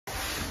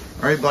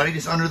All right, buddy,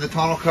 just under the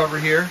tonneau cover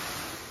here.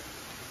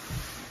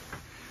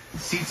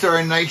 Seats are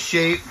in nice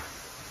shape.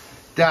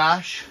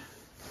 Dash.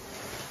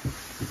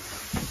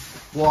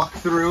 Walk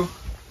through.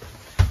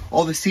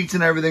 All the seats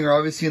and everything are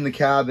obviously in the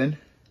cabin.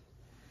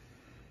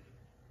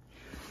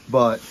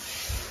 But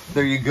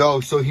there you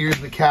go. So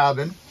here's the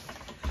cabin.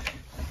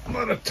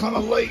 Not a ton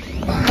of light,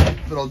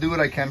 but I'll do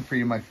what I can for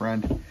you, my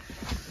friend.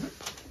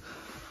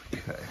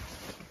 Okay.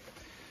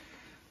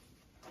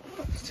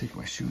 Let's take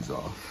my shoes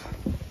off.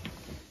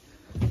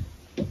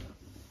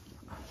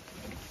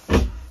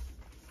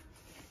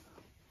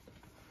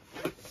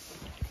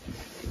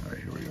 All right,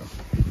 here we go.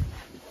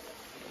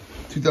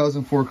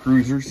 2004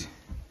 Cruisers.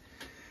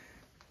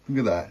 Look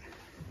at that.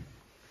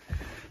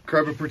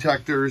 Carpet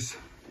protectors,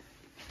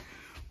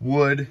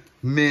 wood,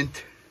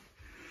 mint,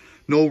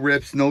 no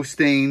rips, no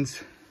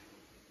stains.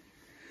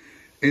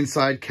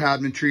 Inside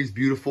cabinetry is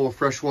beautiful,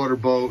 freshwater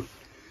boat.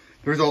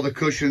 There's all the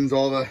cushions,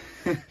 all the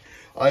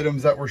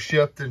items that were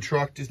shipped and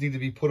trucked just need to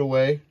be put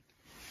away.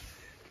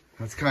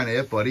 That's kind of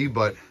it, buddy.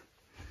 But,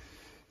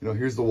 you know,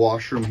 here's the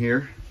washroom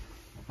here.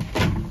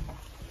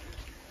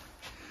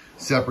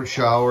 Separate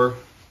shower.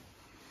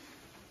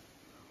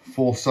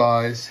 Full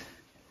size.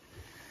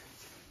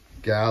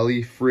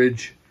 Galley,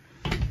 fridge.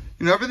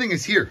 You know, everything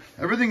is here.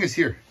 Everything is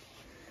here.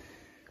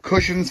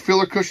 Cushions,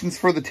 filler cushions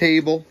for the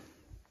table.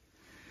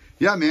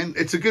 Yeah, man,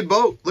 it's a good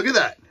boat. Look at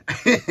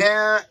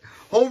that.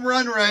 Home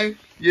run, Ray.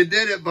 You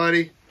did it,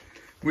 buddy.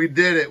 We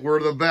did it.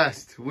 We're the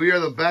best. We are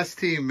the best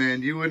team,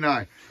 man, you and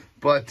I.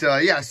 But,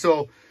 yeah,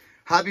 so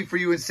happy for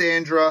you and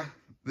Sandra.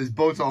 This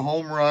boat's a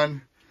home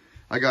run.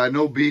 I got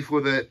no beef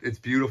with it. It's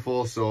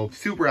beautiful. So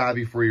super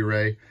happy for you,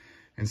 Ray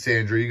and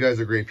Sandra. You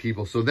guys are great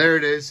people. So there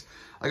it is.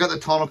 I got the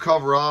tonneau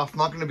cover off. I'm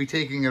not going to be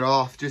taking it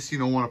off. Just, you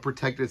know, want to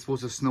protect it. It's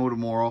supposed to snow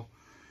tomorrow.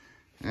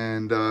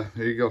 And there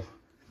you go.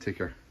 Take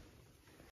care.